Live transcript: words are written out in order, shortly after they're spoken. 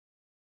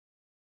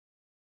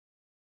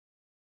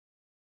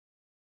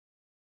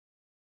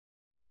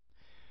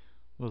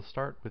We'll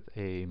start with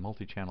a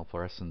multi-channel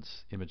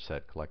fluorescence image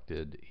set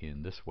collected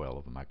in this well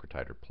of a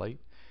microtiter plate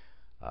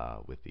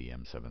with the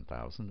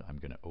M7000. I'm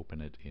going to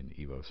open it in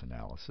EVOS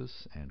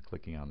Analysis, and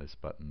clicking on this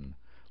button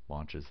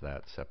launches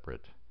that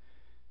separate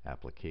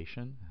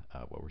application.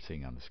 What we're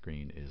seeing on the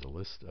screen is a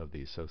list of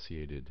the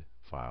associated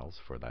files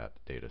for that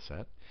data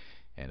set,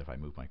 and if I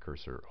move my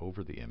cursor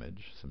over the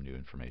image, some new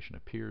information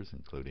appears,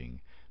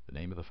 including the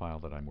name of the file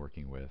that I'm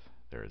working with.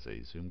 There is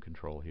a zoom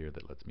control here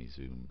that lets me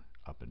zoom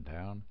up and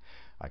down.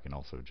 I can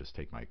also just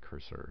take my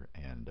cursor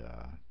and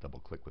double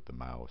click with the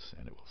mouse,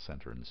 and it will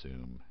center and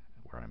zoom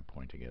where I'm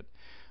pointing it.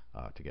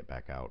 To get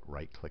back out,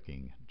 right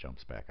clicking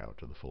jumps back out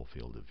to the full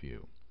field of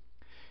view.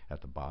 At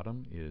the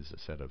bottom is a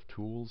set of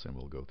tools, and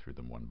we'll go through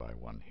them one by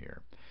one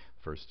here.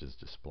 First is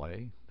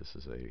display. This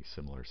is a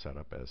similar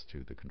setup as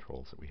to the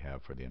controls that we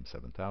have for the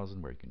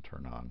M7000, where you can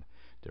turn on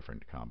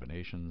different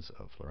combinations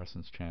of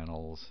fluorescence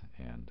channels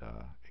and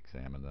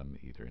examine them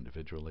either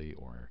individually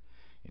or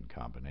in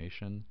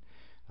combination.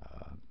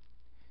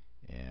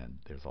 And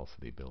there's also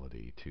the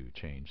ability to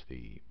change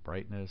the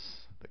brightness,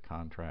 the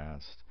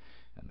contrast,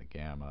 and the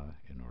gamma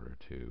in order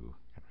to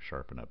kind of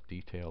sharpen up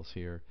details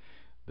here.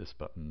 This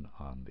button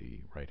on the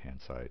right hand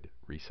side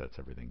resets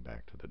everything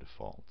back to the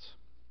defaults.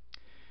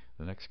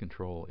 The next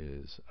control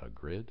is a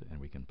grid, and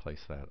we can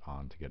place that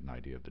on to get an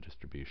idea of the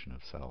distribution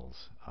of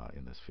cells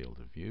in this field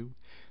of view.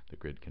 The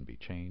grid can be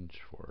changed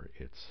for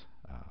its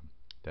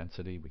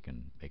density. We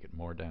can make it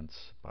more dense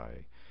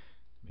by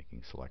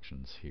making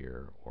selections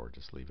here, or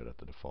just leave it at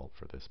the default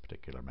for this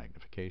particular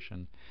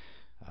magnification.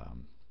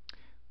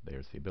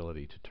 There's the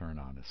ability to turn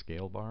on a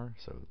scale bar,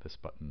 so this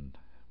button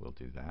will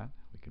do that.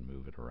 We can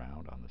move it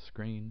around on the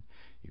screen.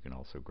 You can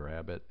also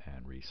grab it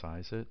and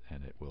resize it,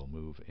 and it will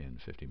move in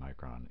 50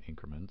 micron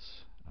increments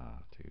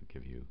to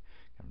give you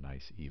kind of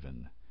nice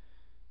even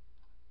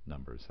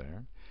numbers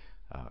there.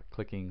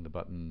 Clicking the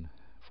button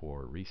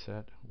for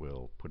reset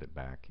will put it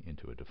back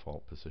into a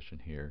default position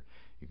here.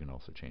 You can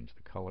also change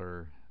the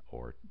color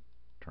or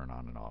turn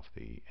on and off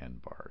the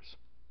end bars.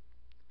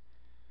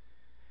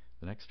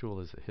 The next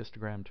tool is a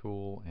histogram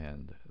tool,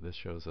 and this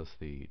shows us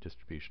the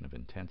distribution of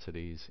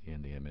intensities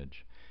in the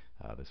image.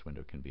 This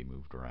window can be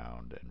moved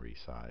around and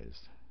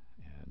resized,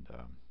 and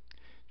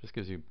just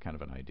gives you kind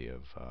of an idea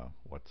of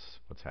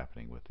what's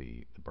happening with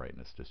the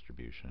brightness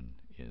distribution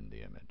in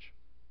the image.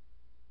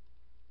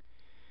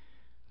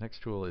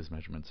 Next tool is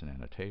measurements and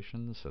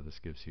annotations. So this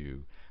gives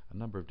you a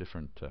number of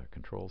different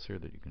controls here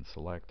that you can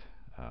select,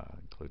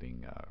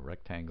 including a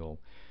rectangle.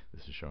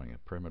 This is showing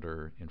a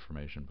perimeter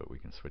information, but we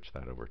can switch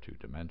that over to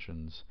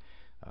dimensions.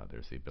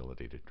 There's the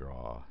ability to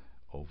draw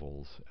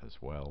ovals as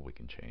well. We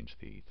can change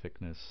the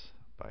thickness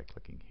by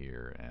clicking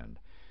here and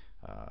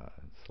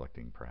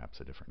selecting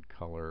perhaps a different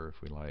color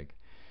if we like.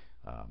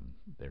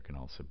 There can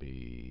also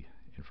be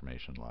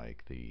information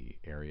like the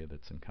area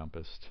that's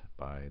encompassed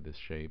by this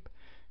shape.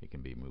 It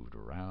can be moved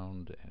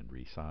around and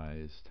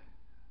resized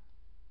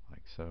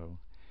like so.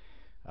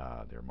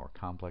 There are more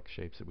complex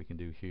shapes that we can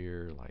do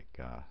here, like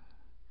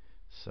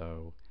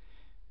so.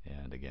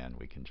 And again,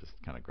 we can just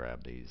kind of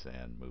grab these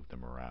and move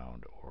them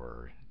around,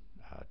 or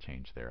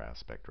change their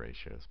aspect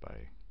ratios by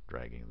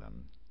dragging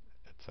them,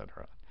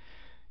 etc.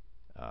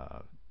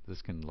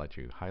 This can let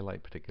you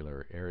highlight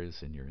particular areas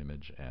in your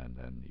image, and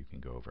then you can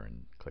go over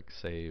and click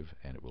Save,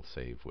 and it will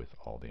save with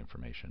all the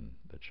information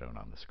that's shown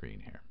on the screen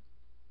here.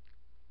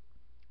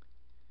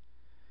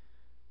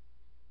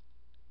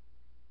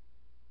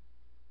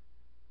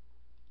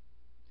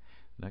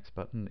 The next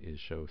button is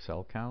Show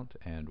Cell Count,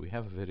 and we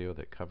have a video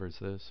that covers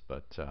this,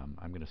 but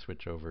I'm going to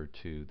switch over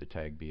to the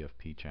Tag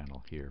BFP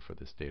channel here for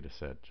this data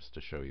set just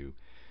to show you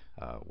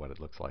what it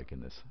looks like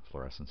in this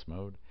fluorescence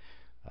mode.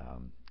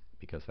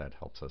 Because that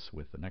helps us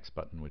with the next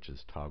button, which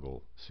is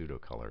toggle pseudo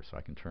color. So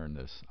I can turn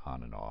this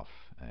on and off,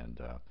 and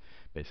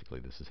basically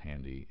this is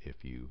handy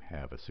if you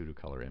have a pseudo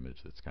color image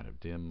that's kind of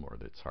dim or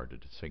that's hard to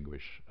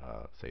distinguish,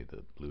 say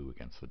the blue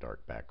against the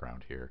dark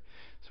background here.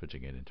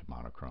 Switching it into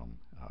monochrome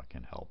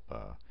can help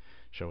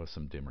show us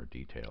some dimmer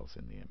details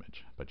in the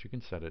image, but you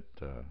can set it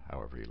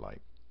however you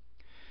like.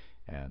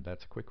 And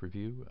that's a quick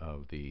review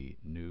of the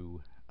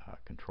new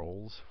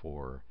controls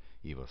for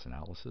EVOS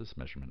Analysis,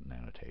 Measurement and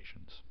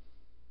Annotations.